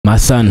My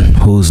son,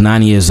 who's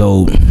 9 years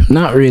old,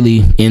 not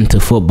really into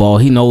football.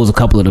 He knows a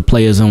couple of the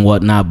players and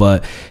whatnot,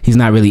 but he's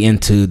not really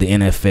into the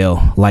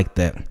NFL like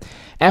that.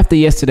 After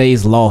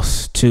yesterday's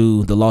loss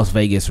to the Las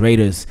Vegas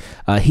Raiders,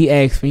 he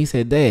asked me, he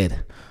said,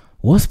 "Dad,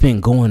 what's been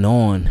going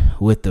on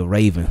with the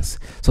Ravens?"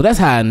 So that's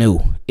how I knew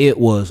it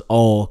was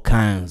all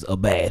kinds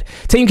of bad.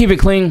 Team Keep It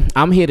Clean,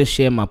 I'm here to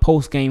share my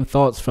post-game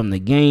thoughts from the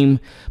game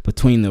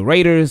between the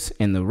Raiders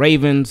and the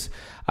Ravens,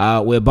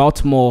 where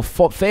Baltimore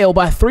failed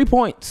by 3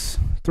 points.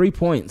 3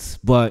 points,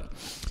 but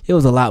it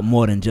was a lot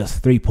more than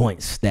just 3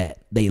 points that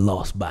they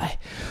lost by.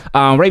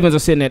 Ravens are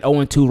sitting at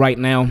 0-2 right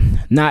now,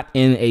 not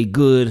in a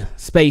good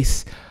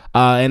space.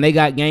 And they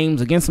got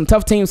games against some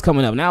tough teams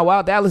coming up. Now,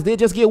 while Dallas did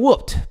just get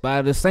whooped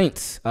by the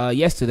Saints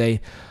yesterday,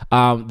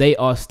 they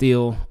are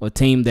still a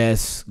team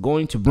that's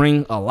going to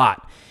bring a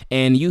lot.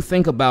 And you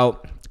think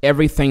about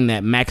everything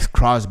that Max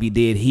Crosby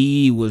did.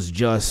 He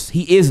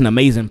is an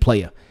amazing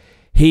player.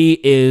 He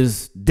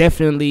is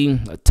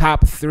definitely a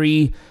top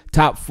 3,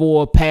 top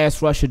 4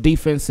 pass rusher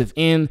defensive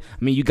end.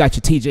 I mean, you got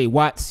your TJ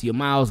Watts, your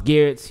Myles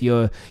Garrett's,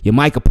 your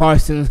Micah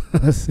Parsons,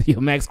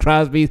 your Max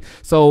Crosby.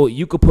 So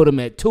you could put him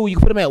at 2. You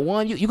could put him at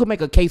 1. You could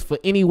make a case for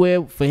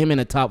anywhere for him in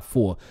the top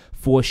 4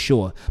 for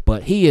sure.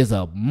 But he is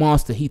a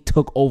monster. He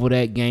took over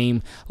that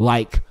game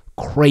like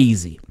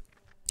crazy.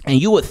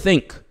 And you would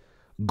think,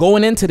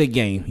 going into the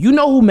game, you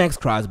know who Max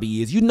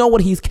Crosby is. You know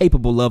what he's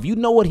capable of. You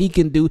know what he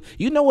can do.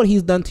 You know what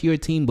he's done to your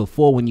team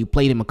before when you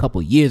played him a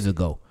couple years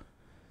ago.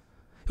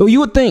 So you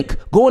would think,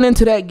 going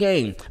into that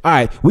game, all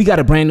right, we got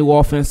a brand new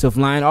offensive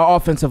line. Our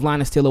offensive line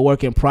is still a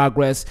work in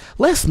progress.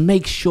 Let's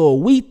make sure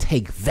we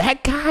take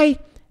that guy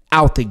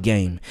out the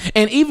game.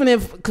 And even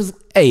if, because,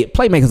 hey,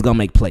 playmakers going to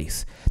make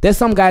plays. There's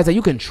some guys that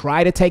you can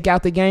try to take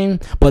out the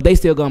game, but they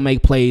still going to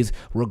make plays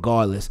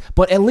regardless.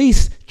 But at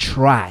least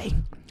try.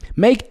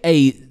 Make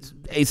a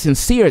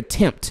sincere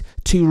attempt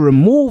to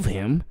remove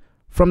him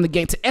from the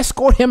game, to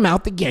escort him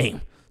out the game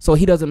so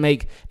he doesn't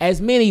make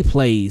as many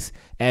plays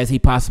as he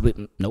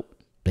possibly. Nope,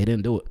 they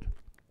didn't do it.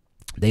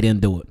 They didn't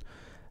do it.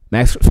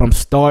 Max, from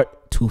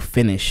start to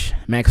finish,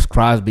 Max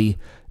Crosby,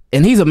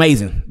 and he's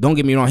amazing. Don't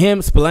get me wrong.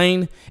 Him,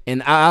 Spillane,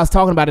 and I was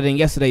talking about it in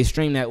yesterday's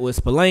stream that was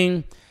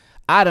Spillane.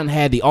 I done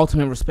had the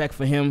ultimate respect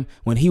for him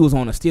when he was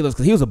on the Steelers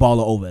because he was a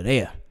baller over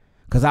there.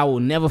 Because I will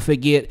never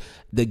forget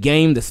the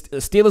game. The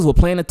Steelers were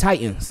playing the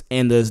Titans,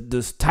 and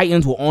the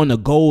Titans were on the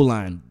goal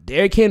line.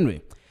 Derrick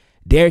Henry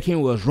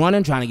was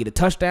running, trying to get a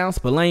touchdown.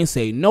 Spillane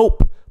said,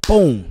 nope,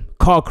 boom,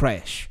 car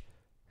crash.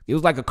 It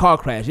was like a car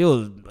crash. It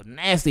was a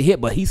nasty hit,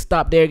 but he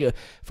stopped there.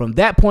 From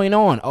that point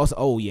on, also,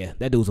 oh, yeah,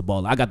 that dude's a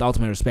baller. I got the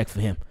ultimate respect for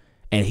him.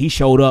 And he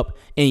showed up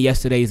in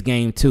yesterday's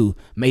game, too.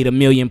 Made a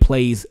million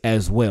plays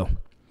as well.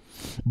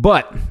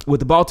 But with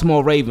the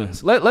Baltimore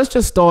Ravens, let's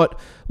just start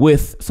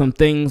with some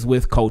things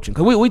with coaching.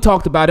 Because we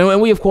talked about it,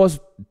 and we, of course,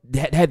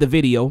 had the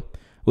video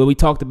where we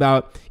talked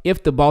about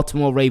if the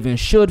Baltimore Ravens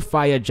should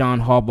fire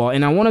John Harbaugh.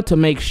 And I wanted to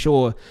make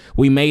sure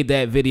we made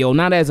that video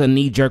not as a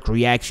knee-jerk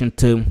reaction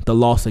to the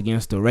loss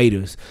against the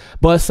Raiders,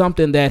 but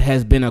something that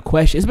has been a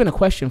question. It's been a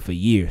question for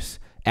years,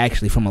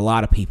 actually, from a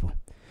lot of people.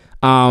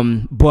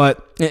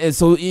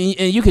 So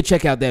you could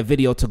check out that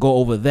video to go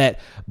over that.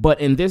 But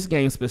in this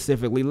game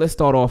specifically, let's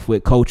start off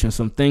with coaching,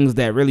 some things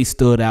that really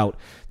stood out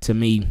to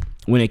me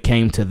when it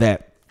came to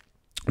that.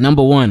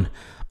 Number one,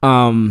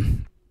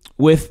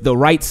 with the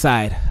right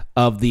side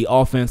of the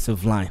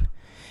offensive line.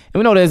 And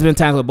we know there's been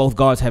times where both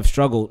guards have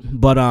struggled,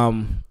 but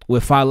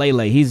with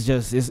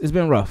Falele, it's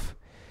been rough.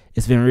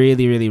 It's been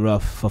really, really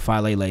rough for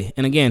Falele.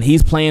 And again,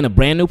 he's playing a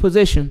brand new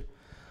position,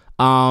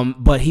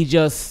 but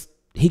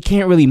he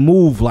can't really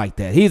move like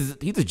that. He's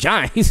a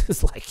giant. He's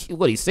just like, he's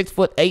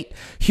 6'8",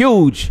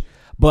 huge,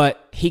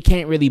 but he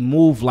can't really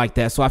move like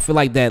that. So I feel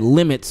like that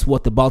limits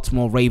what the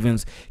Baltimore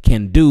Ravens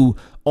can do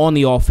on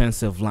the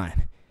offensive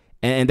line.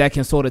 And that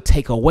can sort of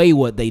take away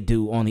what they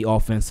do on the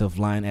offensive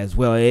line as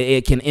well.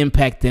 It can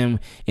impact them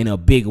in a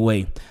big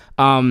way.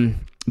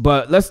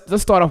 But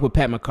let's start off with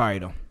Pat McCarry,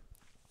 though.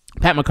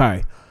 Pat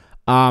McCarry,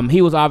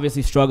 he was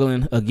obviously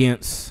struggling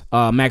against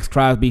Max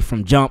Crosby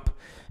from jump.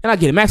 And I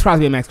get it, Max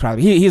Crosby.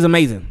 He's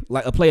amazing,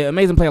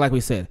 amazing player, like we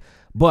said.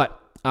 But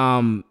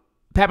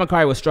Pat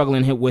McCarry was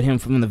struggling with him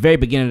from the very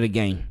beginning of the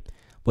game.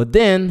 But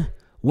then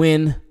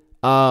when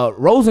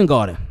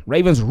Rosengarten,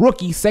 Ravens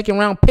rookie,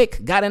 second-round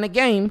pick, got in the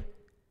game,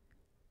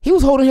 he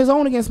was holding his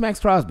own against Max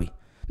Crosby.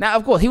 Now,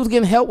 of course, he was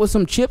getting help with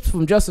some chips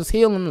from Justice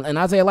Hill and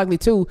Isaiah Likely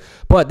too.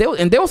 But there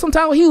was some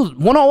time where he was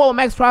one-on-one with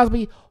Max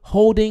Crosby,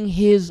 holding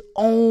his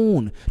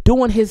own,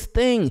 doing his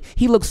thing.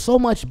 He looked so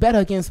much better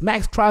against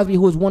Max Crosby,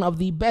 who is one of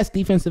the best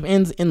defensive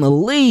ends in the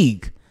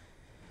league.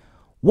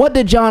 What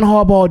did John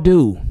Harbaugh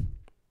do?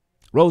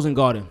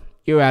 Rosengarten,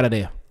 you're out of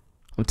there.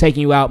 I'm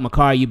taking you out.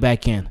 McCarry, you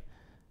back in.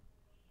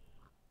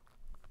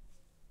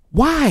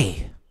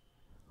 Why?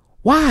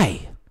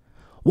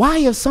 Why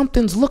if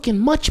something's looking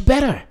much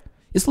better?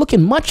 It's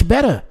looking much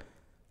better.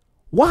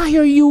 Why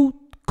are you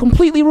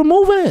completely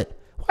removing it?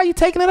 Why are you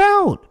taking it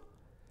out?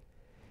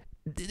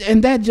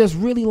 And that just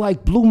really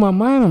blew my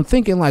mind. I'm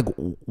thinking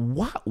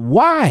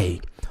why?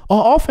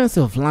 Our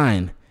offensive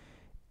line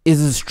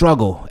is a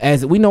struggle.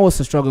 As we know it's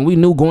a struggle. And we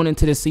knew going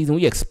into this season,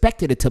 we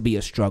expected it to be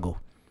a struggle.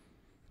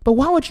 But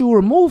why would you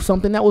remove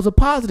something that was a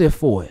positive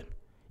for it?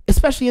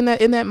 Especially in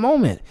that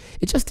moment.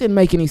 It just didn't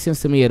make any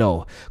sense to me at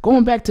all.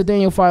 Going back to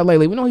Daniel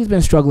Farley, we know he's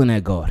been struggling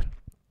at guard.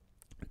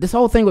 This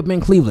whole thing with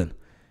Ben Cleveland,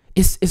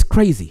 it's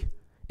crazy.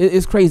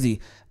 It's crazy.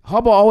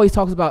 Harbaugh always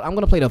talks about, I'm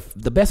going to play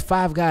the best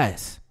 5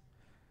 guys.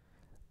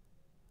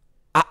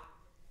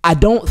 I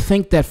don't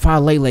think that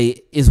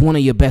Farley is one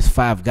of your best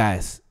 5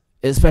 guys,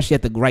 especially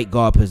at the right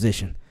guard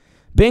position.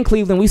 Ben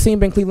Cleveland, we've seen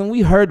Ben Cleveland.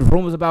 We heard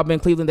rumors about Ben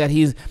Cleveland that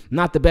he's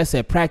not the best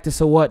at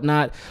practice or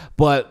whatnot.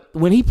 But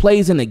when he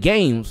plays in the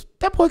games,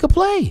 that boy could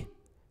play.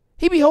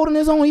 He be holding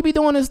his own. He be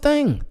doing his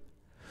thing.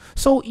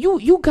 So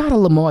you got a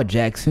Lamar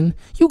Jackson.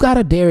 You got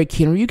a Derrick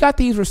Henry. You got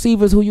these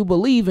receivers who you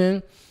believe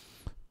in.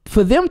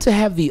 For them to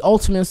have the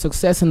ultimate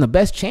success and the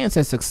best chance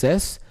at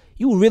success,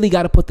 you really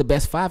got to put the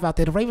best 5 out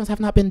there. The Ravens have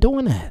not been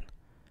doing that.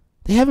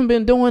 They haven't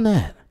been doing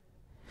that.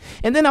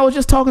 And then I was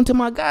just talking to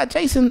my guy,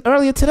 Jason,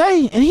 earlier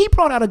today, and he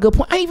brought out a good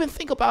point. I didn't even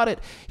think about it.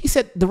 He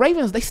said, the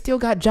Ravens, they still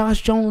got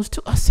Josh Jones,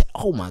 too. I said,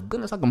 oh, my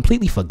goodness, I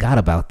completely forgot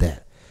about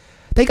that.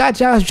 They got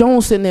Josh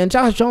Jones sitting there, and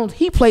Josh Jones,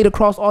 he played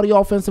across all the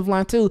offensive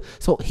line, too,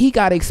 so he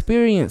got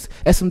experience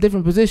at some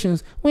different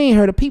positions. We ain't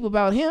heard a peep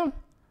about him,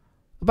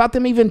 about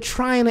them even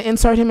trying to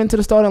insert him into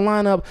the starting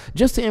lineup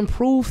just to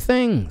improve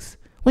things.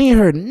 We ain't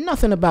heard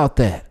nothing about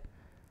that.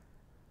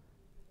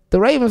 The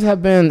Ravens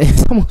have been,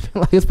 it's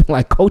been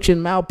like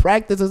coaching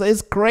malpractice.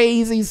 It's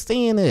crazy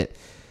seeing it.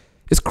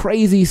 It's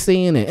crazy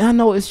seeing it. And I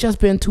know it's just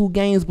been 2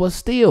 games, but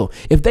still,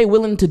 if they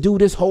willing to do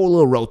this whole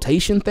little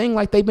rotation thing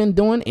like they've been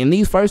doing in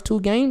these first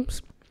 2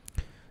 games,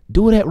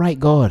 do it at right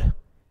guard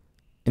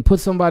and put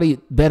somebody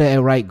better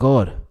at right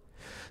guard.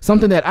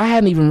 Something that I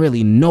hadn't even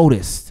really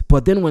noticed.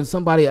 But then when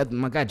somebody,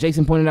 my guy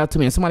Jason pointed it out to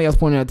me and somebody else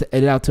pointed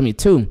it out to me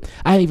too,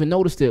 I hadn't even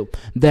noticed it,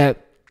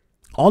 that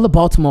all the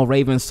Baltimore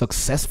Ravens'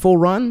 successful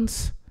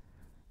runs,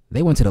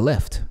 they went to the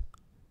left.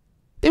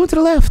 They went to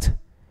the left.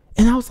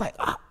 And I was like,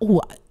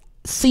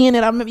 seeing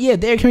it, I remember,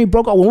 Derrick Henry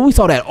broke out. When we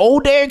saw that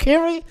old Derrick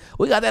Henry,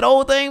 we got that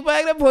old thing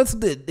back. That boy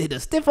did the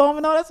stiff arm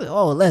and all that. I said,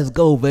 oh, let's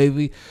go,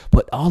 baby.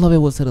 But all of it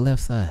was to the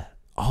left side.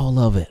 All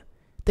of it.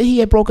 Then he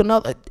had broken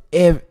up.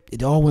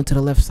 It all went to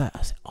the left side.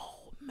 I said,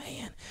 oh,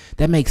 man.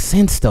 That makes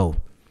sense, though.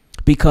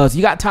 Because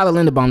you got Tyler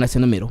Linderbaum that's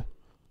in the middle.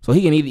 So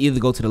he can either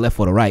go to the left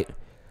or the right.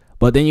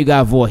 But then you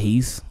got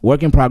Voorhees,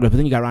 work in progress. But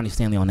then you got Ronnie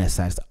Stanley on that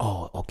side. So,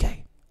 oh,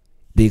 okay.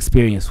 The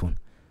experienced one.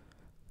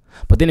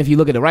 But then if you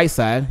look at the right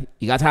side,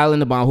 you got Tyler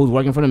Linderbaum, who's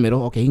working from the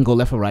middle. Okay, he can go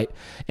left or right.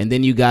 And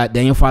then you got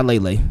Daniel Farley.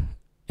 And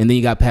then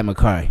you got Pat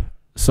McCurry.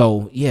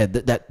 So, yeah,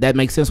 that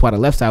makes sense why the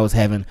left side was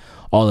having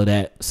all of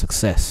that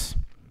success.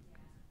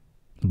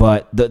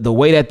 But the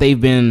way that they've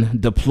been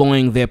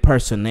deploying their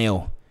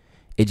personnel,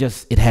 it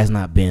has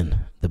not been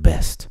the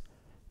best.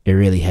 It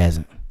really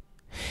hasn't.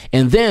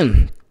 And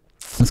then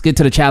let's get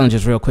to the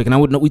challenges real quick.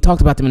 And we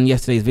talked about them in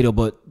yesterday's video,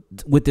 but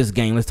with this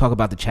game, let's talk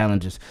about the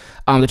challenges.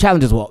 The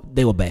challenges,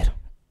 they were bad.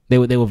 They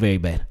were very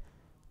bad.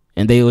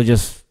 And they were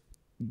just,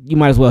 you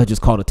might as well have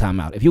just called a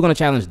timeout. If you're going to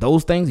challenge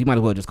those things, you might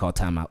as well just call a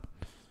timeout.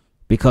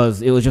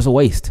 Because it was just a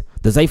waste.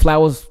 The Zay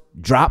Flowers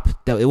drop,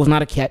 it was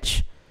not a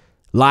catch.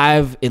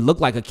 Live, it looked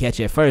like a catch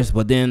at first,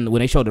 but then when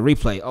they showed the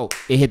replay,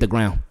 it hit the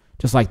ground.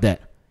 Just like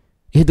that.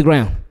 It hit the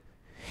ground.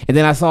 And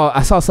then I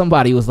saw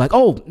somebody who was like,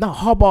 oh, no,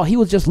 Harbaugh, he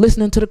was just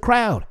listening to the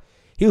crowd.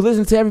 He was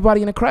listening to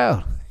everybody in the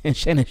crowd. And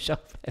Shannon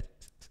Sharp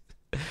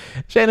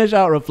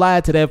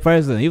replied to that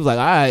person. He was like,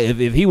 all right,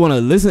 if you want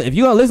to listen, if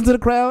you're going to listen to the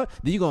crowd,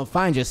 then you're going to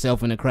find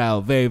yourself in the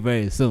crowd very,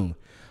 very soon.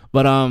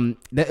 But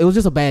it was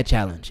just a bad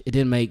challenge. It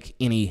didn't make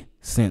any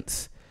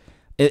sense.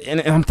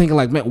 And I'm thinking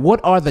like, man, what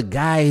are the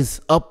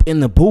guys up in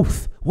the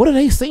booth? What are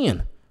they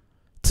seeing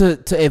to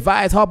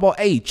advise Harbaugh,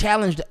 hey,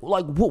 challenge?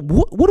 Like,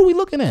 what are we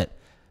looking at?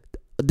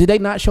 Did they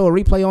not show a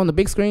replay on the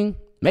big screen?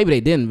 Maybe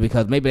they didn't,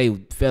 because maybe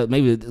they felt,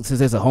 maybe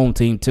since it's a home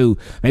team too,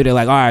 maybe they're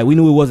like, all right, we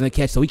knew it wasn't a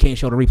catch, so we can't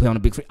show the replay on the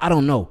big screen. I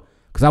don't know,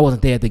 because I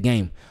wasn't there at the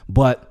game.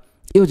 But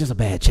it was just a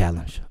bad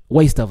challenge.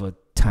 Waste of a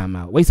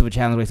timeout. Waste of a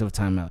challenge, waste of a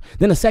timeout.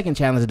 Then the second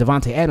challenge, the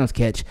Devontae Adams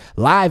catch.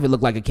 Live, it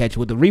looked like a catch.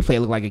 With the replay, it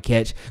looked like a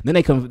catch. Then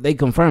they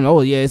confirmed,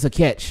 oh, yeah, it's a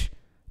catch.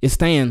 It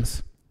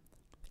stands.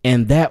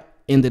 And that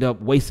ended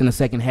up wasting a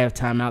second half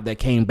timeout that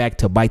came back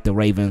to bite the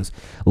Ravens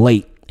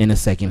late in the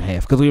second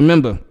half. Because we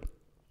remember,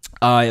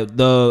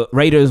 the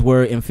Raiders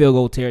were in field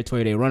goal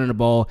territory. They were running the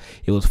ball.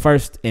 It was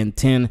 1st and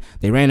 10.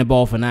 They ran the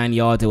ball for 9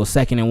 yards. It was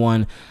 2nd and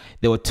 1.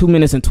 There were 2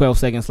 minutes and 12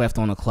 seconds left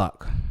on the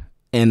clock.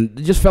 And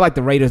it just felt like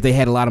the Raiders, they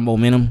had a lot of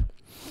momentum.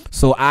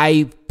 So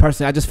I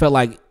just felt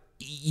like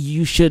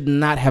you should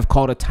not have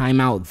called a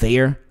timeout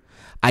there.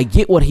 I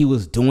get what he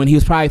was doing. He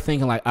was probably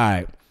thinking like, all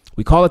right,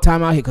 we call a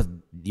timeout here because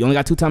you only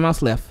got 2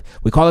 timeouts left.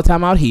 We call a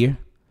timeout here.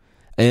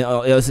 And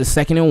it was a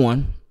 2nd and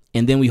 1.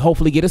 And then we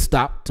hopefully get a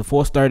stop to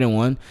force 3rd and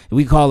 1. And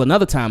we call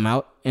another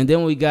timeout. And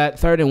then we got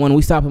 3rd and 1.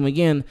 We stop him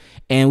again.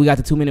 And we got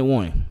the 2-minute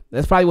warning.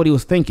 That's probably what he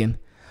was thinking.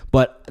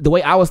 But the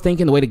way I was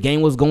thinking, the way the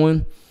game was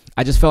going,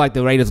 I just felt like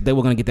the Raiders, they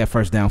were going to get that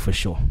first down for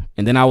sure.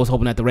 And then I was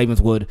hoping that the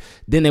Ravens would.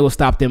 Then they would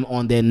stop them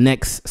on their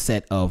next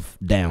set of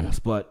downs.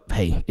 But,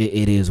 hey,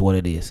 it is what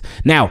it is.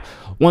 Now,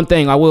 one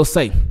thing I will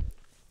say,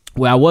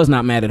 I was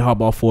not mad at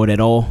Harbaugh for it at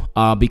all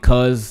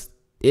because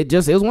it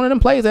was one of them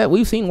plays that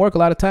we've seen work a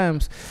lot of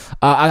times.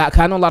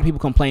 I know a lot of people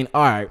complain,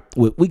 all right,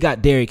 we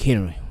got Derrick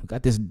Henry. We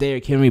got this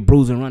Derrick Henry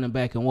bruising running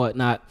back and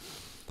whatnot.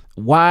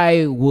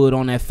 Why would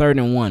on that 3rd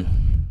and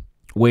 1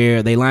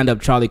 where they lined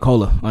up Charlie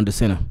Cola under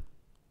center,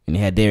 and they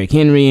had Derrick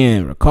Henry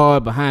and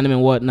Ricard behind him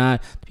and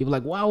whatnot. People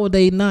like, why would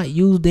they not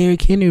use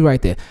Derrick Henry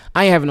right there?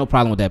 I ain't having no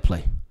problem with that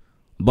play.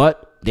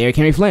 But Derrick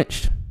Henry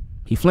flinched.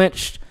 He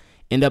flinched,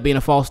 ended up being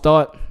a false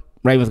start.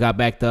 Ravens got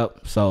backed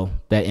up, so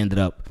that ended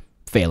up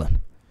failing.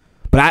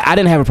 But I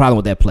didn't have a problem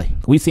with that play.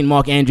 We've seen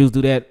Mark Andrews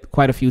do that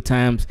quite a few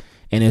times,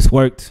 and it's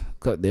worked.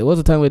 There was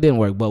a time where it didn't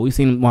work, but we've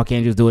seen Mark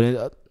Andrews do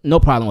it.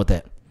 No problem with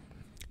that.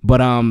 But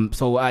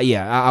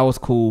I was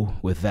cool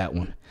with that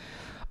one.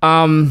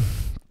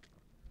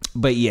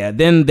 But yeah,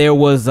 then there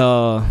was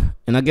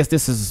and I guess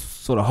this is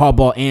sort of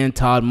Harbaugh and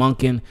Todd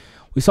Monken.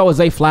 We saw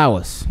Zay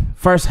Flowers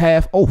first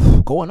half.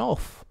 Going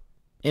off,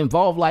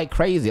 involved like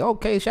crazy.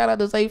 Okay, shout out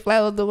to Zay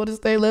Flowers doing this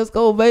thing. Let's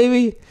go,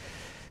 baby.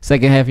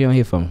 Second half, you don't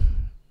hear from him.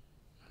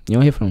 You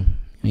don't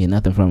hear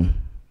nothing from him.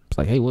 It's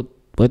like, hey, what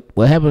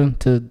happened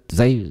to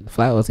Zay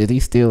Flowers? Is he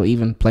still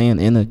even playing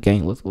in the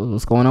game?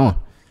 What's going on?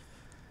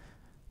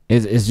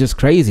 It's just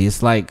crazy.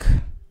 It's like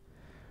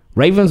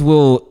Ravens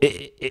will.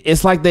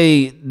 It's like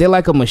they're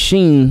like a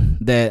machine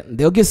that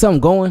they'll get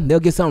something going, they'll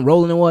get something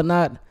rolling and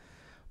whatnot,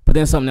 but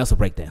then something else will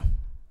break down. And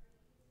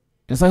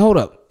it's like, hold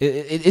up.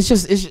 It's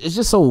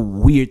just so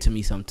weird to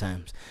me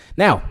sometimes.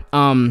 Now,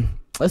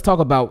 let's talk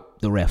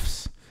about the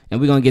refs. And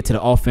we're going to get to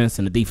the offense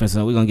and the defense,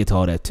 and we're going to get to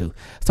all that too.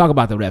 Let's talk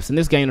about the refs. In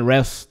this game, the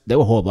refs, they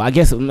were horrible. I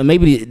guess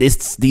maybe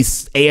it's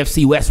these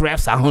AFC West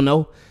refs, I don't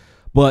know.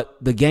 But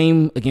the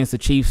game against the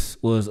Chiefs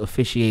was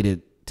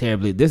officiated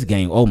terribly. This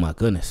game, oh my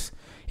goodness,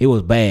 it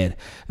was bad.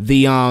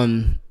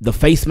 The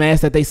face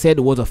mask that they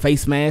said was a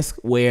face mask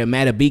where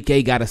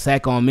Matabike got a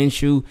sack on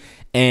Minshew,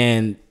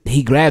 and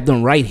he grabbed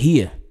him right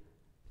here.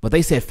 But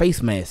they said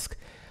face mask.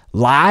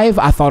 Live,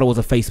 I thought it was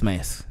a face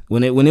mask.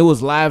 When it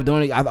was live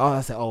doing it,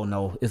 I said, oh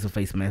no, it's a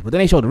face mask. But then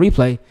they showed the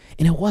replay,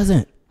 and it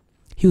wasn't.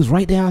 He was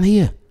right down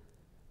here.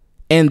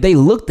 And they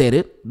looked at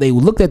it. They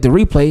looked at the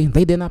replay.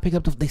 They did not pick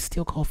up they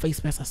still called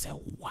face mask. I said,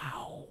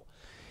 wow.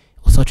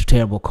 It was such a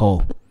terrible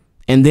call.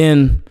 And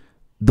then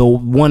the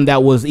one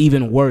that was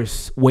even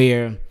worse,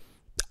 where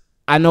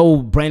I know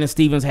Brandon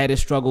Stevens had his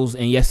struggles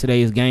in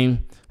yesterday's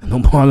game. I know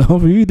Marlon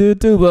Humphrey, he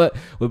did too. But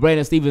with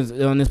Brandon Stevens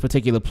on this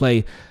particular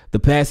play, the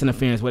pass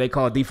interference, what they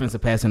call defensive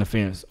pass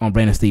interference on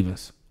Brandon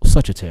Stevens,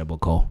 such a terrible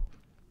call.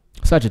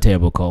 Such a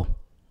terrible call.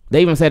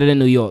 They even said it in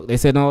New York. They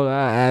said, no,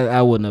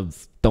 I wouldn't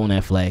have thrown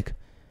that flag.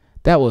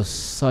 That was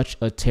such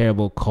a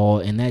terrible call,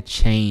 and that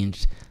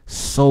changed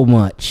so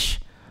much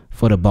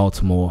for the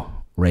Baltimore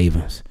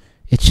Ravens.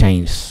 It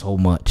changed so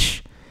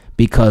much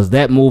because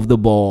that moved the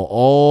ball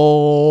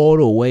all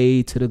the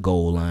way to the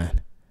goal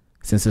line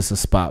since it's a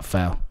spot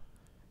foul.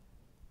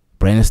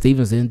 Brandon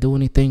Stevens didn't do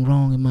anything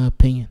wrong, in my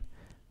opinion.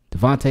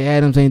 Devontae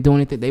Adams ain't doing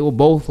anything. They were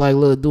both like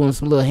doing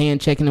some little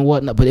hand checking and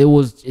whatnot, but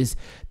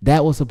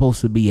that was supposed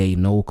to be a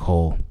no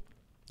call.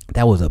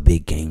 That was a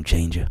big game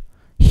changer,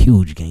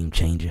 huge game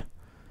changer.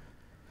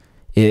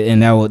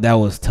 And that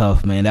was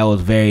tough, man. That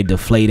was very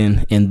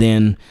deflating. And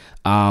then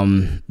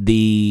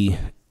the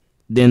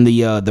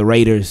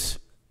Raiders,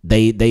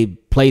 they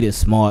played it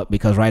smart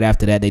because right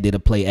after that they did a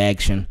play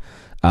action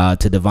to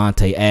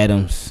Devontae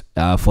Adams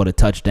for the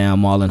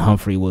touchdown. Marlon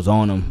Humphrey was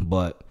on him,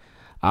 but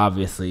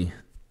obviously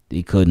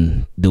he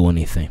couldn't do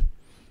anything.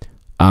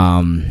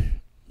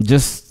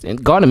 Just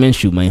Gardner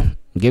Minshew, man.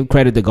 Give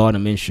credit to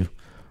Gardner Minshew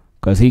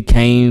because he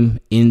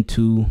came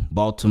into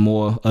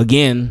Baltimore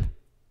again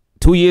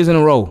 2 years in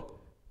a row.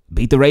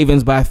 Beat the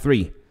Ravens by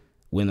 3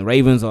 when the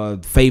Ravens are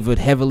favored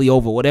heavily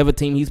over whatever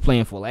team he's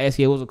playing for. Last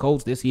year was the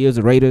Colts. This year's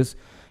the Raiders.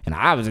 And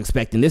I was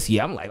expecting this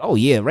year. I'm like, oh,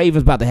 yeah,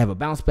 Ravens about to have a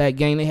bounce-back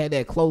game. They had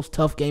that close,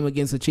 tough game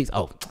against the Chiefs.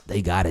 Oh,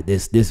 they got it.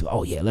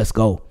 Oh, yeah, let's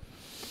go.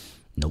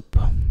 Nope.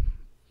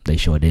 They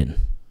sure didn't.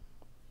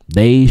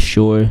 They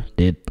sure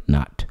did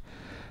not.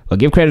 But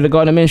give credit to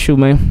Gardner Minshew,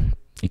 man.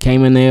 He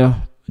came in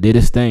there, did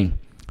his thing,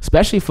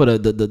 especially for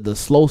the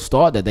slow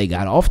start that they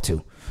got off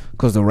to.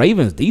 Because the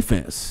Ravens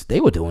defense,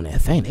 they were doing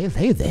that thing.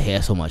 They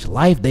had so much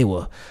life. They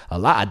were a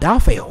lot.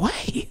 Adolphe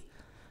away.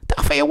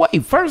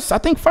 First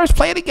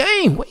play of the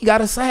game. He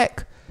got a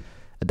sack.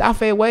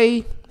 Adolphe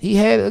away. He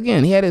had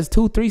his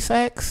 2-3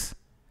 sacks.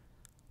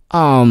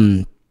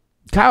 Kyle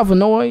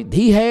Vanoy,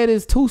 he had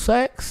his 2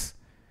 sacks.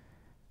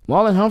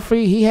 Marlon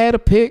Humphrey, he had a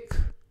pick.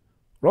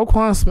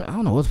 Roquan Smith, I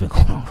don't know what's been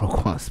going on with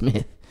Roquan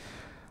Smith.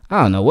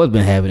 I don't know what's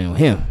been happening with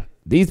him.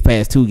 These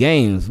past 2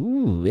 games,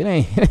 it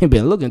ain't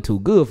been looking too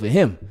good for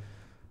him.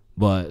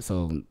 But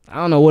so I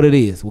don't know what it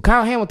is. Well,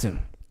 Kyle Hamilton,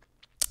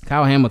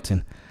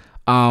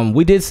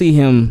 we did see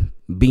him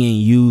being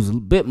used a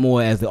bit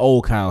more as the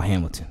old Kyle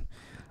Hamilton.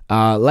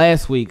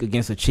 Last week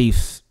against the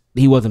Chiefs,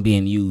 he wasn't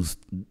being used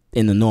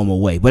in the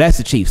normal way. But that's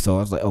the Chiefs, so I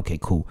was like, okay,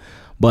 cool.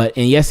 But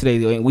in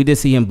yesterday, we did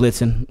see him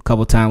blitzing a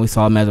couple times. We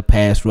saw him as a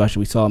pass rusher.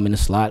 We saw him in the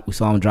slot. We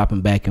saw him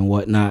dropping back and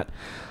whatnot.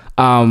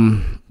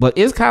 But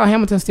is Kyle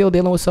Hamilton still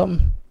dealing with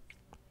something?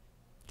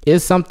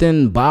 Is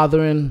something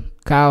bothering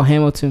Kyle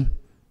Hamilton?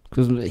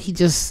 Because he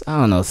just,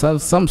 I don't know.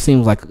 Some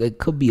seems like it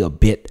could be a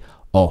bit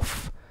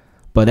off.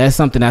 But that's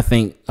something I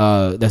think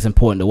that's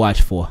important to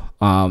watch for.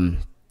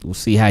 We'll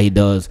see how he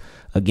does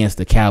against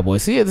the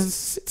Cowboys. See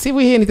if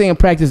we hear anything in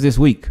practice this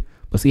week.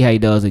 But see how he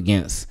does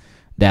against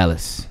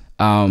Dallas.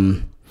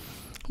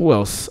 Who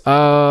else?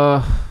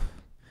 Yeah,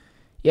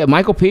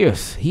 Michael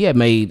Pierce. He had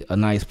made a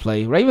nice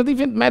play. Ravens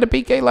defense, Matt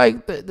PK,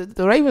 like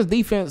the Ravens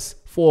defense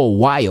for a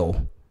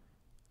while,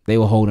 they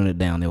were holding it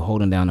down. They were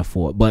holding down the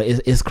fort. But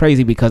it's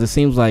crazy because it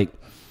seems like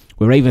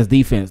with Ravens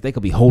defense, they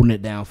could be holding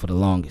it down for the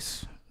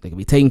longest. They could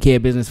be taking care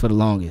of business for the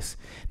longest.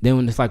 Then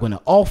when it's like when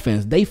the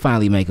offense, they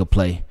finally make a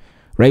play,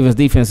 Ravens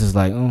defense is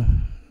like, oh,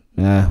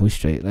 nah, we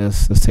straight.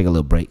 Let's take a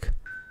little break.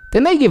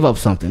 Then they give up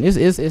something.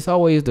 It's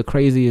always the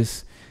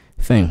craziest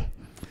thing.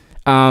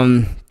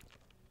 That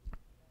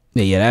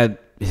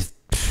is,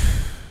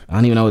 I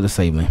don't even know what to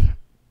say, man.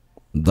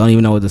 Don't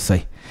even know what to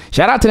say.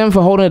 Shout out to them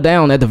for holding it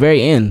down at the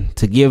very end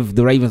to give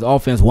the Ravens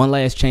offense one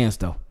last chance,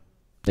 though.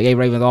 They gave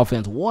Ravens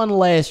offense one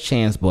last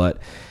chance, but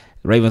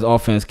the Ravens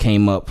offense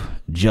came up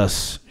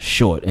just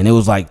short. And it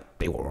was like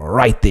they were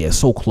right there,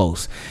 so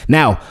close.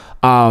 Now,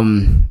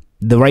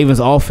 the Ravens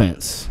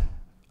offense,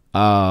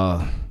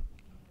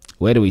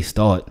 where do we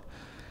start?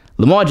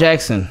 Lamar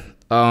Jackson,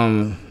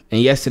 in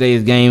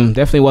yesterday's game,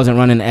 definitely wasn't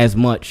running as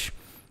much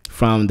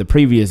from the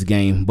previous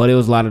game, but it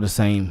was a lot of the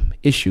same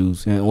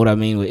issues. And what I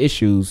mean with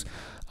issues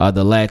are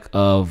the lack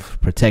of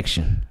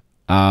protection.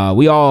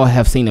 We all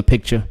have seen a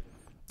picture.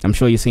 I'm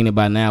sure you've seen it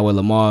by now where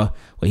Lamar,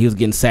 where he was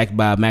getting sacked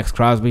by Max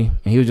Crosby,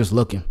 and he was just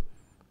looking.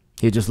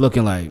 He was just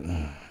looking like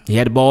he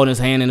had the ball in his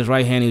hand, in his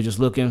right hand. He was just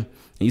looking, and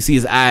you see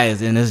his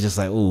eyes, and it's just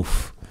like,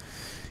 oof.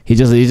 He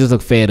just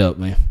looked fed up,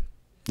 man.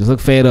 Just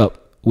looked fed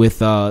up with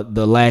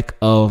the lack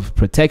of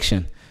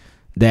protection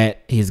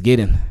that he's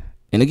getting.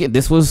 And again,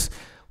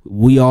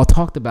 we all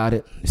talked about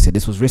it. They said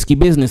this was risky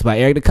business by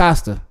Eric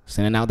DeCosta,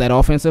 sending out that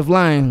offensive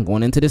line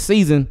going into the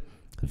season.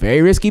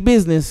 Very risky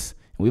business.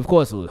 We, of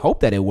course, would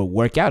hope that it would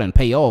work out and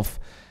pay off.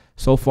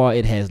 So far,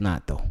 it has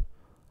not, though.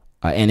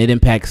 And it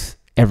impacts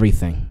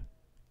everything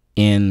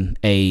in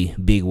a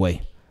big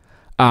way.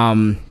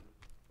 But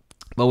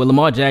with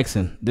Lamar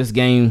Jackson, this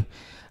game,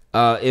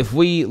 if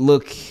we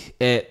look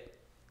at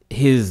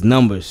his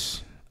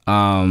numbers,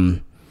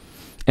 and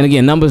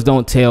again, numbers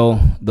don't tell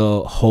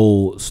the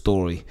whole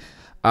story.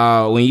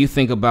 When you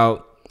think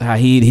about how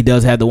he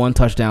does have the one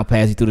touchdown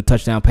pass, he threw the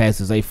touchdown pass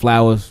to Zay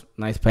Flowers.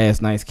 Nice pass,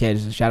 nice catch.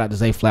 Shout out to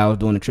Zay Flowers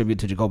doing a tribute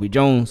to Jacoby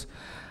Jones.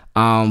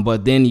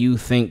 But then you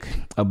think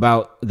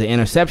about the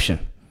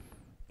interception.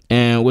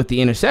 And with the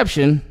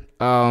interception,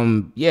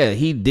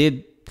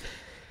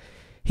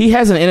 he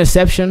has an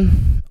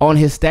interception on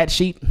his stat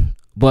sheet,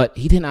 but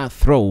he did not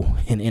throw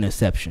an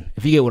interception,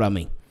 if you get what I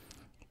mean.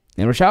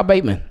 And Rashad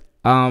Bateman,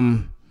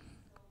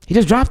 he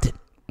just dropped it.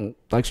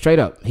 Like straight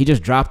up. He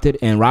just dropped it.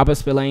 And Robert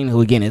Spillane,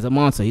 who again is a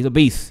monster, he's a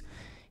beast,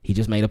 he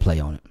just made a play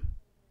on it.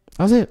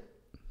 That was it.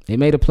 He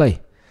made a play.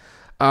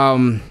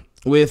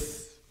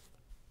 With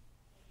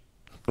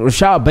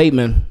Rashad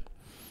Bateman,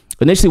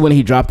 initially when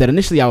he dropped that,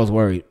 I was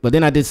worried. But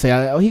then I did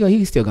say,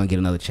 he's still going to get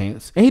another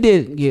chance. And he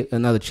did get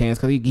another chance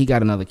because he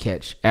got another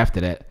catch after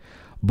that.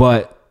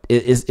 But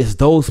it's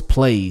those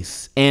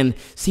plays. And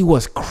see,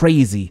 what's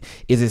crazy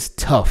is it's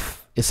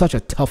tough. It's such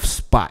a tough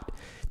spot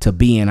to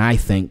be in, I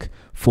think.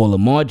 For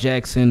Lamar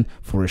Jackson,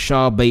 for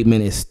Rashad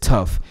Bateman, it's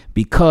tough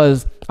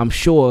because I'm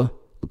sure,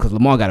 because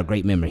Lamar got a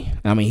great memory.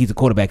 I mean, he's the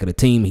quarterback of the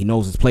team. He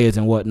knows his players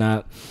and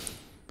whatnot.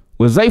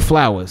 With Zay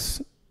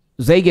Flowers,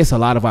 Zay gets a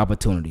lot of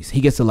opportunities.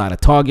 He gets a lot of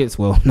targets.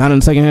 Well, not in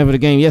the second half of the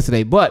game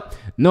yesterday, but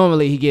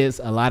normally he gets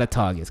a lot of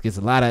targets, gets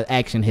a lot of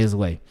action his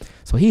way.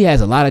 So he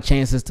has a lot of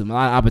chances, a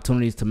lot of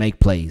opportunities to make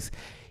plays.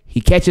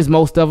 He catches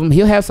most of them.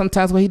 He'll have some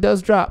times where he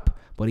does drop,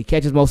 but he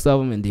catches most of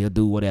them and he'll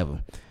do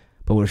whatever.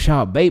 But with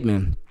Rashad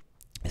Bateman,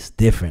 it's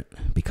different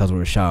because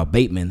with Rashad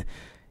Bateman,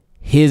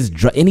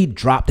 any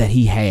drop that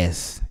he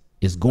has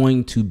is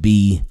going to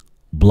be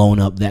blown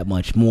up that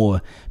much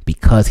more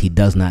because he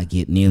does not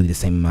get nearly the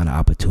same amount of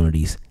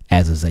opportunities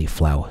as a Zay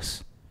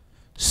Flowers.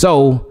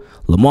 So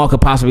Lamar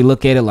could possibly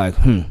look at it like,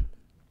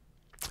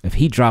 if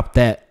he dropped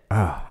that,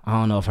 I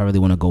don't know if I really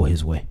want to go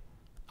his way.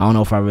 I don't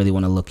know if I really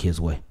want to look his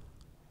way.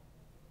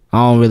 I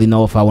don't really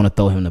know if I want to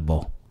throw him the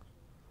ball.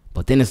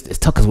 But then it's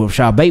tough because with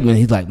Rashad Bateman,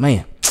 he's like,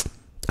 man,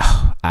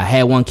 I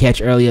had one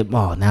catch earlier.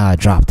 Oh, now I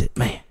dropped it.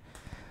 Man,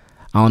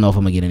 I don't know if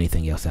I'm going to get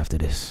anything else after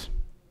this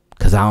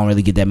because I don't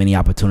really get that many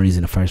opportunities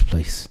in the first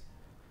place.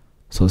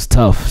 So it's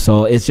tough.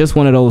 So it's just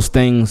one of those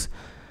things.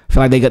 I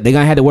feel like they're going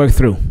to have to work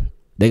through.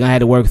 They're going to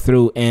have to work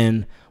through.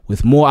 And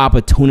with more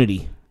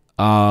opportunity,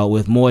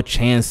 with more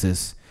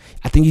chances,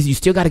 I think you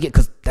still got to get,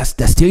 because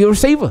that's still your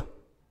receiver.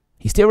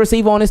 He's still a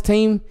receiver on his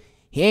team.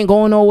 He ain't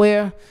going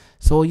nowhere.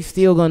 So he's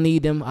still going to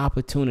need them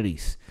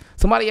opportunities.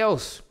 Somebody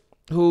else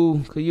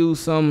who could use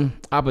some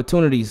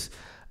opportunities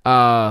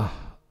are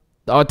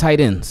tight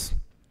ends.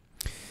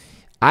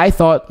 I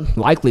thought he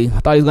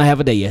was going to have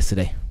a day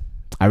yesterday.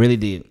 I really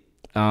did.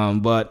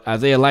 But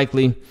Isaiah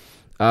Likely,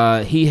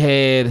 he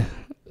had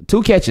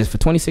 2 catches for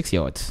 26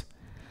 yards.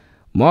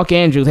 Mark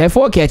Andrews had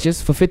 4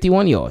 catches for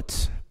 51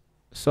 yards.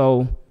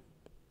 So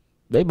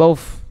they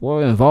both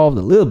were involved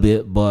a little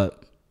bit,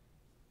 but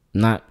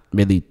not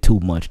really too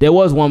much. There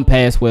was one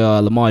pass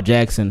where Lamar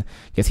Jackson,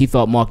 guess he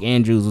thought Mark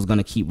Andrews was going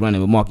to keep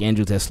running, but Mark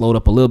Andrews had slowed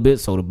up a little bit,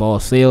 so the ball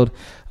sailed,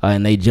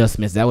 and they just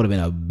missed. That would have been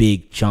a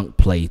big chunk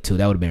play, too.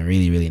 That would have been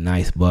really, really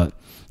nice, but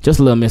just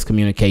a little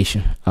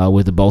miscommunication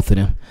with the both of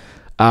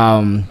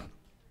them.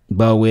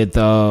 But with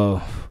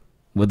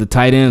the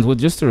tight ends, with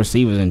just the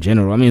receivers in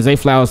general, I mean, Zay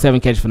Flowers,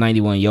 7 catches for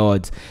 91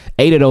 yards.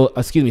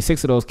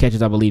 6 of those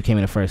catches, I believe, came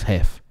in the first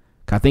half.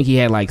 I think he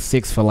had like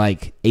 6 for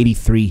like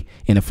 83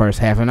 in the first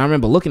half. And I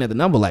remember looking at the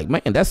number like,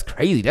 man, that's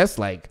crazy. That's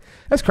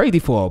crazy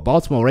for a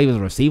Baltimore Ravens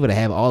receiver to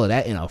have all of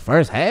that in the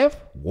first half.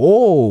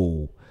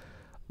 Whoa.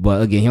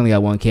 But again, he only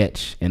got 1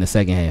 catch in the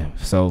second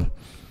half. So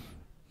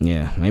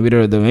yeah, maybe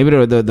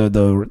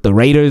the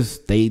Raiders,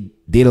 they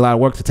did a lot of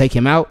work to take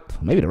him out.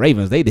 Maybe the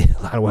Ravens, they did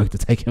a lot of work to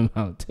take him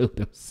out too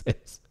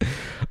themselves.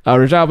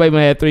 Rashad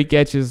Bateman had 3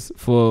 catches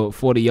for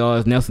 40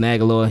 yards. Nelson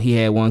Aguilar, he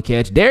had 1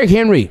 catch. Derrick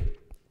Henry,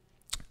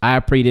 I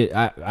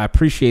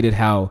appreciated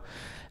how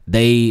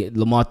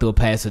Lamar threw a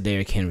pass to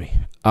Derrick Henry.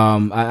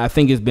 I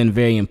think it's been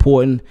very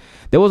important.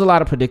 There was a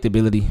lot of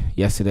predictability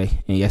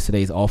yesterday in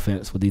yesterday's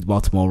offense with these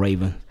Baltimore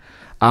Ravens.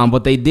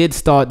 But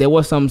there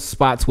were some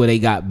spots where they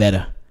got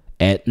better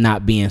at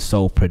not being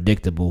so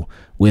predictable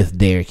with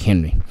Derrick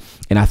Henry.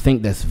 And I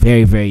think that's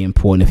very, very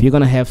important. If you're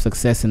going to have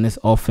success in this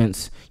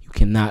offense, you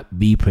cannot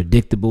be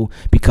predictable,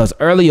 because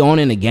early on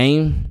in the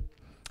game,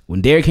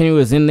 when Derrick Henry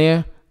was in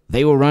there,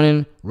 they were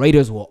running.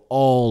 Raiders were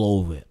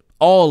all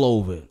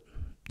over it,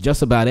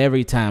 just about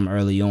every time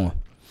early on.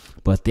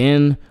 But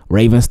then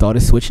Ravens started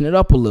switching it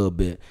up a little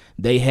bit.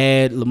 They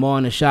had Lamar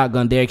in the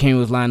shotgun. Derrick Henry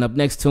was lined up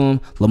next to him.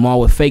 Lamar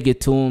would fake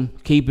it to him,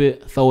 keep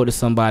it, throw it to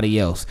somebody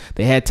else.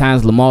 They had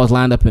times Lamar was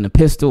lined up in a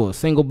pistol or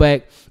single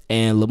back,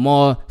 and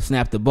Lamar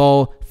snapped the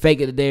ball,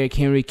 fake it to Derrick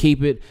Henry,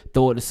 keep it,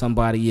 throw it to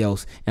somebody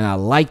else. And I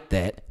like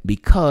that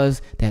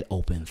because that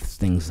opens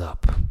things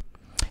up.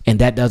 And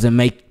that doesn't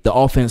make the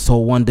offense so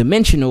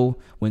one-dimensional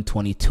when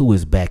 22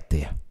 is back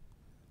there.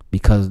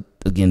 Because,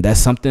 again, that's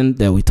something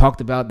that we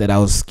talked about that I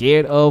was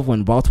scared of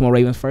when Baltimore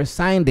Ravens first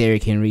signed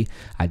Derrick Henry.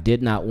 I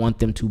did not want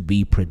them to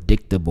be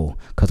predictable.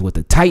 Because with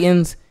the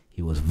Titans,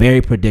 he was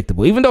very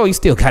predictable. Even though he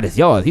still got his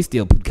yards, he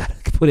still got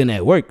to put in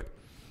that work.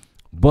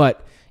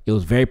 But it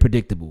was very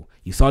predictable.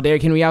 You saw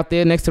Derrick Henry out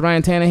there next to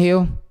Ryan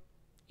Tannehill,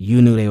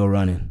 you knew they were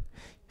running.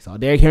 You saw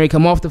Derrick Henry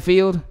come off the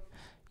field,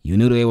 you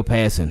knew they were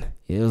passing.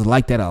 It was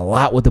like that a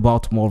lot with the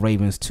Baltimore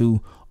Ravens,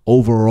 too.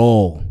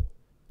 Overall,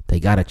 they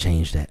got to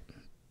change that.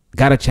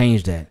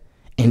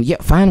 And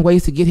yet find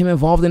ways to get him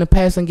involved in the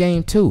passing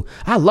game, too.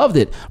 I loved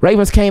it.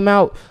 Ravens came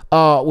out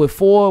with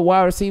 4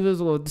 wide receivers,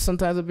 or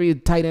sometimes it'd be a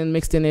tight end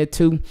mixed in there,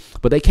 too.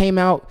 But they came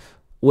out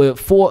with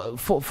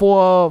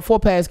four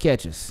pass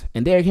catches.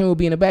 And Derrick Henry would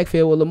be in the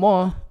backfield with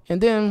Lamar.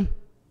 And then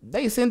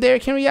they send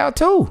Derrick Henry out,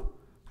 too.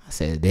 I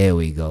said, there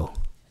we go.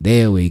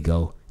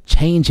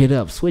 Change it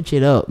up. Switch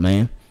it up,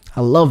 man. I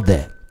love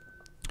that.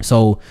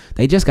 So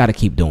they just got to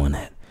keep doing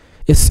that.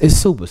 It's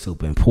super,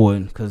 super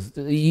important, because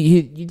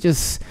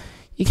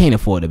you can't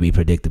afford to be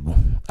predictable.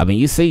 I mean,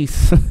 you see,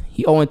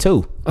 he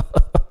 0-2.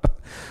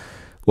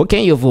 What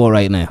can you afford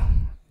right now?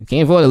 You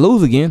can't afford to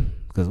lose again,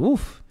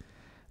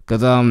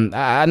 because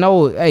I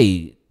know,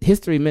 hey,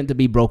 history meant to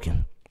be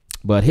broken,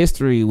 but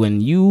history,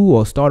 when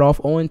you start off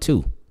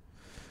 0-2,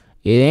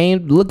 it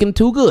ain't looking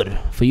too good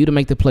for you to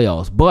make the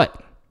playoffs. But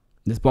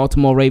this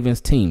Baltimore Ravens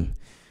team,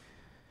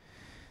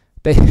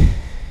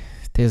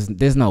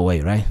 there's no way,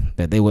 right,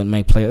 that they wouldn't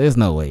make playoffs. There's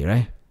no way,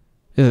 right?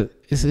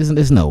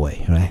 There's no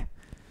way, right?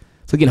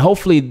 So again,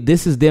 hopefully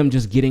this is them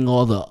just getting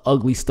all the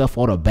ugly stuff,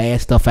 all the bad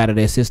stuff out of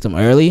their system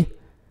early,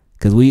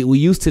 because we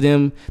used to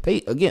them.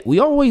 We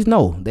always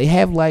know they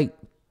have like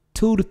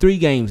 2 to 3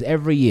 games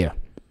every year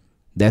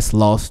that's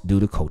lost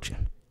due to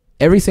coaching.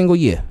 Every single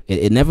year,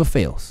 it never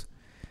fails.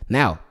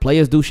 Now,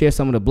 players do share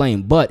some of the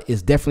blame, but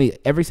it's definitely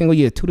every single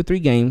year 2 to 3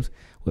 games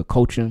where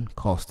coaching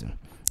cost them.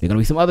 There are gonna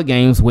be some other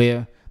games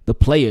where the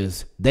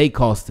players, they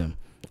cost them.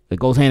 It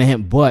goes hand in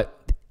hand,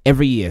 but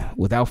every year,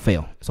 without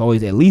fail, it's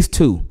always at least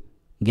 2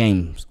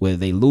 games where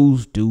they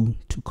lose due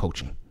to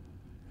coaching.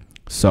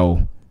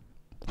 So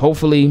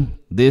hopefully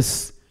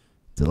this is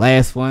the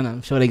last one.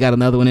 I'm sure they got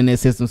another one in their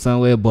system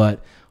somewhere,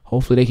 but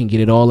hopefully they can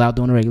get it all out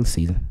during the regular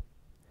season.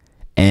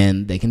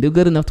 And they can do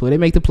good enough to where they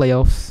make the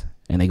playoffs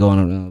and they go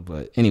on.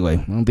 But anyway,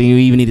 I don't think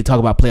we even need to talk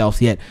about playoffs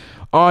yet.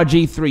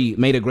 RG3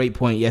 made a great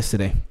point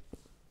yesterday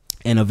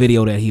in a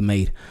video that he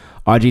made.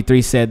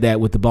 RG3 said that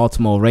with the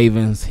Baltimore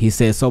Ravens, he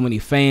said so many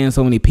fans,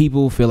 so many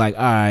people feel like,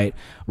 all right,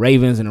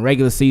 Ravens in the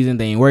regular season,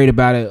 they ain't worried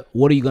about it.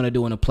 What are you going to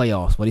do in the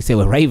playoffs? But he said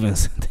with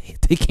Ravens,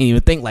 they can't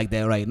even think like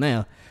that right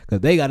now,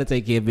 because they got to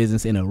take care of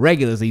business in the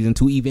regular season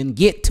to even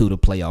get to the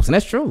playoffs. And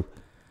that's true.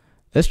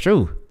 That's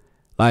true.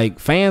 Like,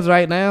 fans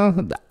right now,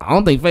 I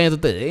don't think fans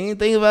are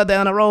anything about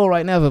down the road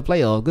right now for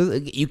playoffs.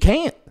 Because you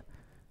can't.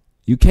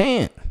 You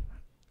can't.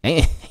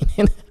 And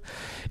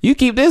you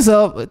keep this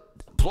up,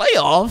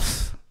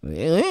 playoffs,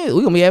 we're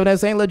going to be having that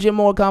same legit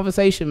more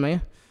conversation,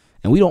 man.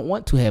 And we don't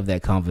want to have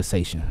that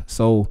conversation.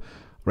 So,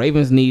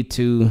 Ravens need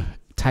to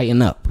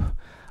tighten up.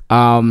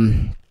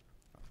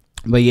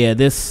 But yeah,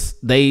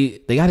 they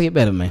got to get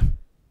better, man.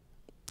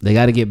 They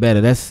got to get better.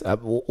 That's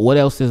what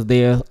else is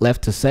there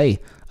left to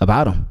say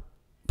about them?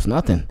 It's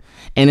nothing.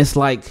 And it's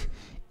like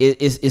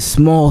it's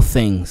small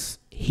things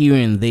here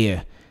and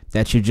there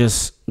that you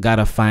just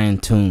gotta fine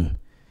tune.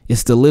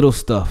 It's the little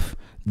stuff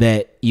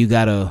that you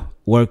gotta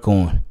work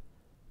on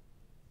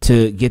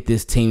to get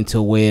this team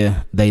to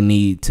where they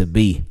need to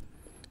be.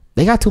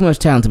 They got too much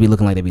talent to be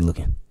looking like they be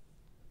looking.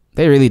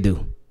 They really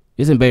do.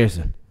 It's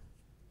embarrassing.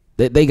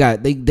 They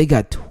got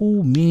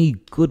too many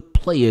good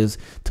players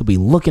to be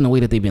looking the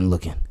way that they've been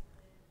looking.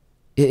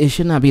 It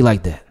should not be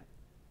like that.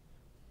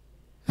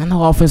 I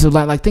know offensive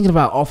line, like thinking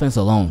about offense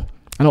alone.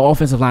 I know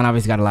offensive line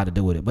obviously got a lot to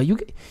do with it, but you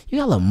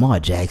got Lamar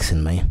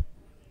Jackson, man.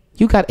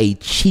 You got a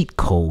cheat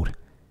code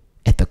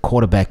at the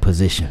quarterback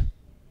position.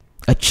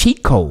 A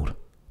cheat code.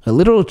 A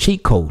literal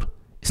cheat code.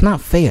 It's not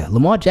fair.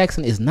 Lamar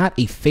Jackson is not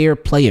a fair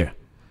player.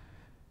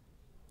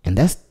 And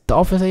that's the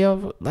offense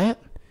of that.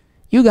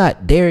 You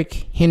got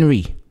Derrick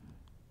Henry.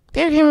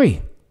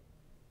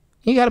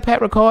 You got a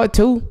Pat Ricard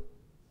too.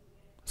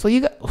 So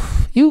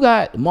you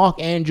got Mark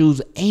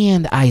Andrews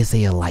and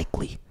Isaiah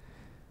Likely.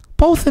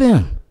 Both of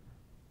them.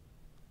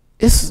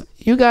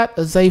 You got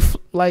a safe,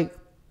 like,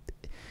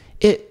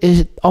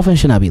 it offense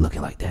should not be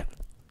looking like that.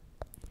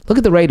 Look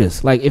at the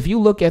Raiders. Like, if you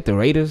look at the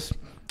Raiders,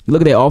 you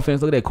look at their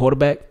offense, look at their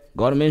quarterback,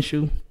 Gardner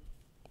Minshew.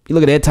 You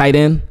look at their tight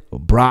end,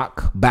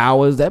 Brock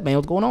Bowers. That man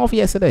was going off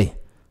yesterday.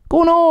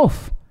 Going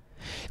off.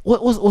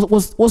 What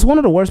was one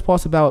of the worst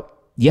parts about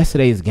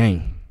yesterday's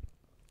game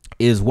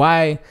is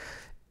why,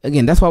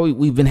 again, that's why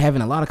we've been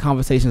having a lot of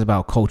conversations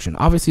about coaching.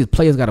 Obviously, the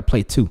players got to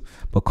play too,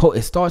 but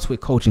it starts with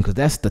coaching because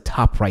that's the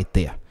top right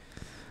there.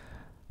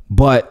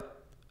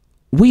 But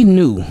we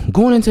knew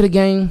going into the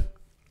game,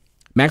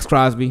 Max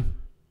Crosby,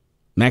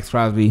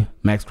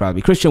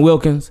 Christian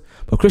Wilkins.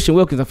 But Christian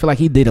Wilkins, I feel like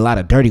he did a lot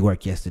of dirty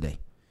work yesterday.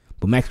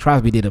 But Max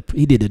Crosby did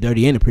the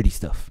dirty and the pretty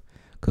stuff.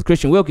 Because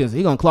Christian Wilkins,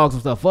 he gonna clog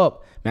some stuff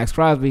up. Max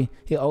Crosby,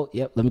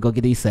 let me go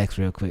get these sacks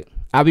real quick.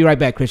 I'll be right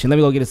back, Christian. Let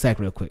me go get a sack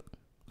real quick.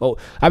 Oh,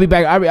 I'll be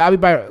back. I'll be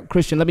back,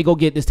 Christian. Let me go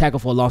get this tackle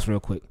for a loss real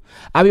quick.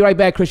 I'll be right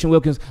back, Christian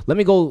Wilkins. Let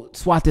me go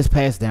swat this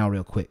pass down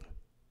real quick.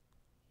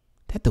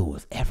 That dude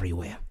was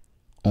everywhere,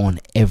 on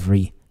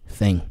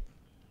everything.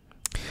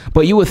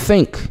 But you would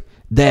think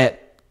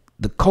that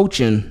the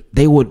coaching,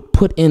 they would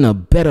put in a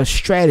better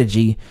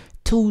strategy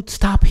to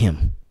stop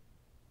him.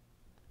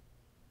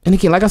 And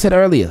again, like I said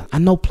earlier, I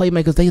know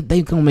playmakers,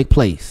 they gonna make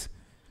plays.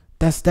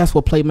 That's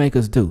what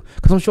playmakers do.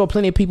 Because I'm sure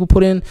plenty of people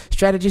put in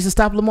strategies to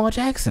stop Lamar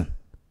Jackson.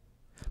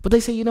 But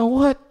they say, you know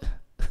what?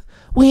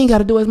 We ain't got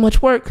to do as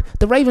much work.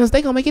 The Ravens,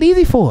 they going to make it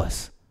easy for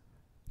us.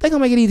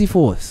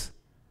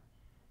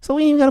 So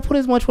we ain't got to put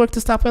as much work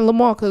to stop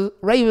Lamar because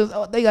Ravens,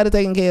 they got it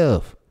taken care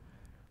of.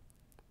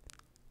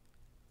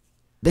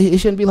 It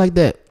shouldn't be like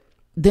that.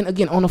 Then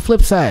again, on the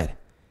flip side,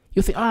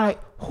 you think, all right,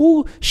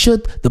 who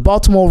should the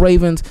Baltimore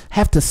Ravens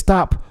have to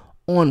stop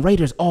on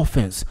Raiders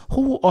offense?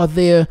 Who are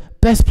their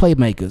best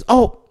playmakers?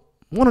 Oh,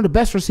 one of the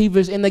best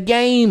receivers in the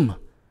game,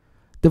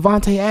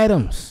 Davante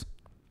Adams.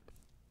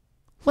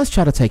 Let's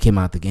try to take him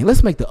out the game.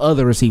 Let's make the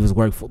other receivers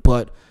work for.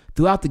 But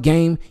throughout the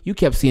game, you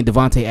kept seeing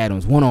Davante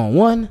Adams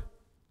one-on-one.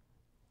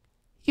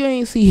 You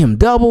ain't see him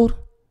doubled.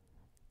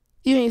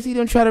 You ain't see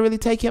them try to really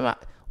take him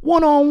out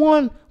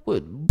one-on-one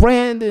with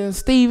Brandon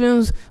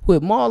Stevens,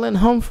 with Marlon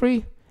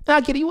Humphrey. And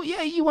I get it.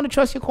 Yeah, you want to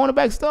trust your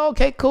cornerbacks still?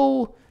 Okay,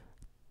 cool.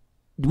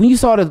 When you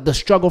saw the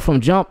struggle from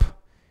jump,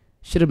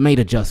 should have made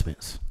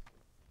adjustments.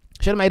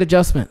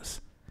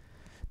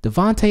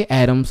 Davante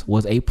Adams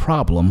was a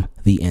problem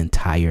the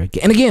entire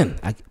game. And again,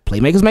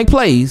 playmakers make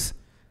plays.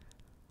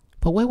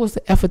 But where was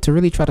the effort to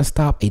really try to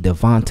stop a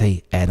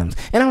Davante Adams?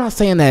 And I'm not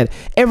saying that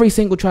every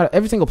single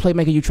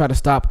playmaker you try to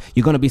stop,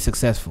 you're going to be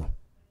successful.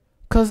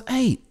 Because,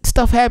 hey,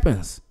 stuff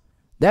happens.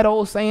 That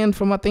old saying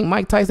from, I think,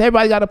 Mike Tyson,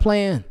 everybody got a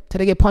plan till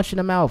they get punched in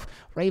the mouth.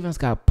 Ravens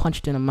got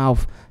punched in the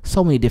mouth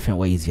so many different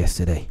ways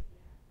yesterday.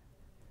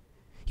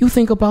 You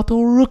think about the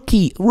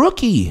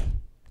rookie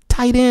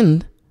tight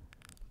end,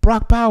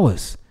 Brock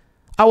Bowers.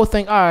 I would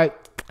think, all right,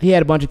 he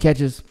had a bunch of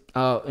catches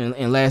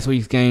in last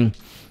week's game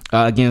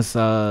against,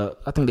 I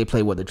think they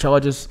played, the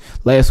Chargers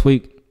last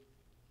week.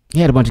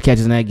 He had a bunch of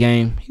catches in that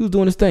game. He was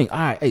doing his thing. All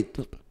right, hey,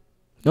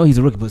 no, he's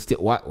a rookie, but still,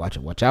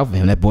 watch out for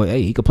him. That boy,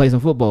 hey, he could play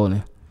some football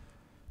now.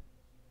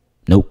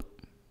 Nope.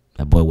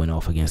 That boy went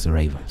off against the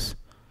Ravens.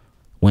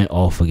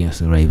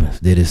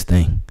 Did his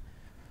thing.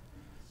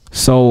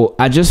 So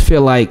I just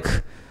feel like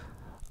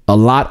a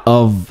lot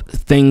of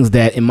things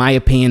that, in my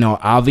opinion, are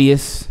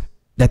obvious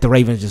that the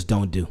Ravens just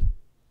don't do.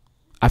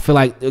 I feel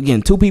like,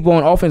 again, 2 people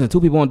on offense and 2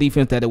 people on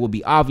defense that it would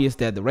be obvious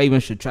that the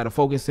Ravens should try to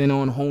focus in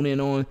on, hone in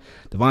on.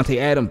 Davante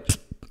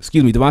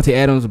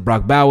Adams,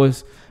 Brock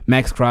Bowers,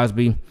 Max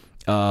Crosby,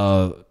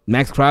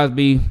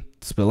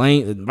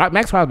 Spillane,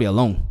 Max Crosby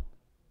alone.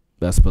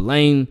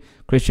 Spillane,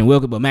 Christian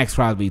Wilkins, but Max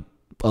Crosby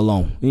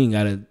alone. We ain't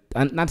gotta,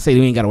 not to say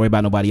we ain't gotta worry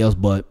about nobody else,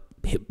 but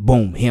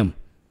boom, him.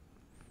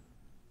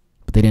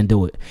 But they didn't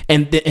do it.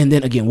 And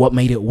then again, what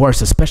made it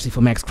worse, especially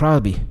for Max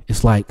Crosby,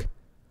 it's like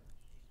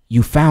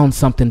you found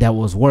something that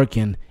was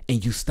working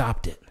and you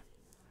stopped it.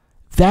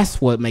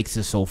 That's what makes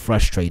it so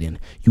frustrating.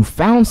 You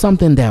found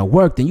something that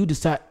worked and you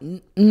decide,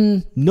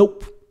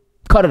 nope,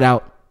 cut it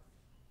out.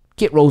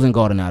 Get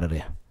Rosengarten out of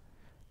there.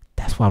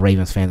 That's why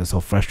Ravens fans are so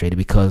frustrated,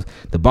 because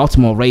the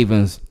Baltimore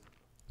Ravens,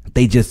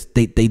 they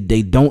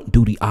don't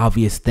do the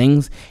obvious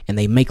things, and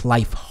they make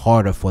life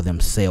harder for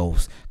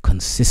themselves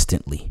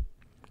consistently.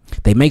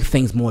 They make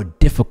things more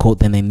difficult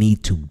than they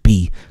need to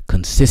be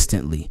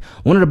consistently.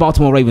 One of the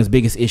Baltimore Ravens'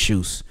 biggest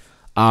issues,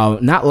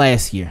 not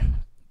last year,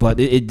 but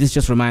this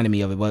just reminded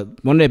me of it,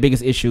 but one of their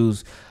biggest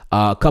issues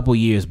a couple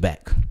years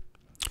back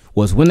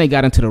was when they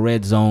got into the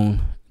red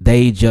zone,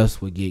 they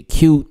just would get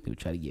cute. They would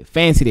try to get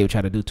fancy. They would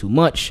try to do too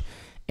much,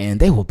 and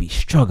they will be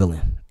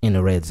struggling in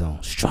the red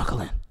zone,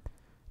 struggling.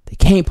 They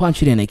can't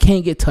punch it in. They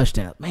can't get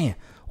touchdowns. Man,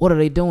 what are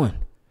they doing?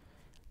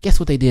 Guess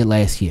what they did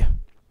last year?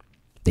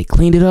 They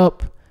cleaned it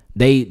up.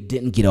 They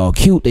didn't get all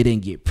cute. They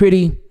didn't get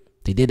pretty.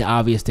 They did the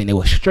obvious thing. They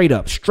were straight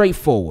up,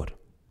 straightforward.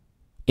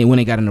 And when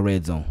they got in the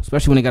red zone,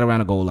 especially when they got around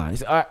the goal line, they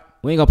said, all right,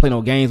 we ain't going to play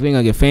no games. We ain't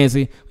going to get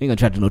fancy. We ain't going to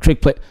try to do no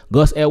trick play.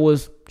 Gus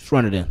Edwards, just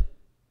run it in.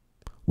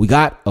 We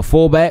got a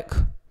fullback.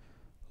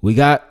 We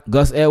got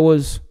Gus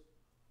Edwards.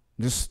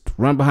 Just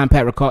run behind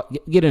Pat Ricard.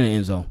 Get in the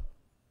end zone.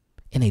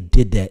 And they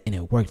did that, and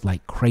it worked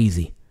like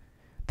crazy.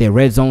 Their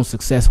red zone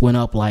success went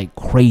up like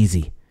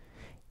crazy.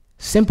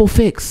 Simple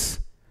fix.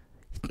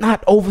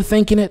 Not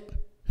overthinking it.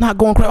 Not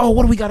going crazy. Oh,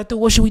 what do we got to do?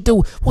 What should we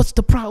do? What's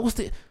the problem? What's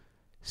the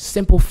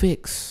simple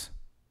fix?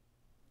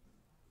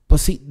 But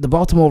see, the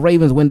Baltimore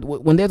Ravens,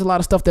 when there's a lot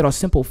of stuff that are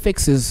simple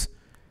fixes,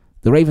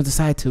 the Ravens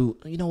decide to,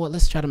 you know what,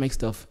 let's try to make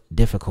stuff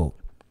difficult.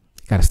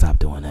 Got to stop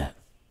doing that.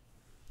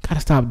 Got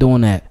to stop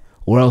doing that,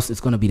 or else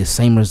it's going to be the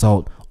same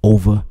result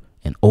over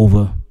and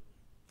over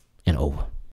and over.